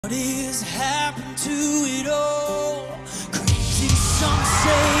What is happened to it all? Crazy, some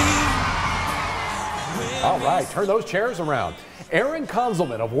say. All right, turn those chairs around.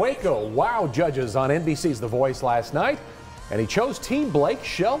 Konzelman of Waco wowed judges on NBC's The Voice last night, and he chose Team Blake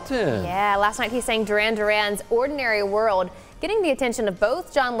Shelton. Yeah, last night he sang Duran Duran's Ordinary World, getting the attention of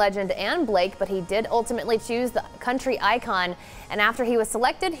both John Legend and Blake, but he did ultimately choose the country icon. And after he was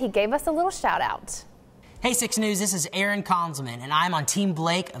selected, he gave us a little shout out. Hey 6 News, this is Konzelman, and I'm on Team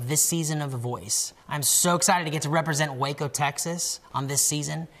Blake of this season of The Voice. I'm so excited to get to represent Waco, Texas on this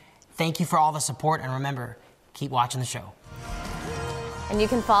season. Thank you for all the support, and remember, keep watching the show. And you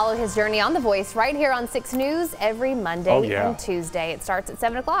can follow his journey on The Voice right here on 6 News every Monday and Tuesday. It starts at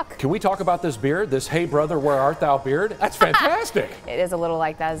 7 o'clock. Can we talk about this beard, this Hey Brother, Where Art Thou beard? That's fantastic. It is a little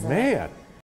like that, isn't it? Man.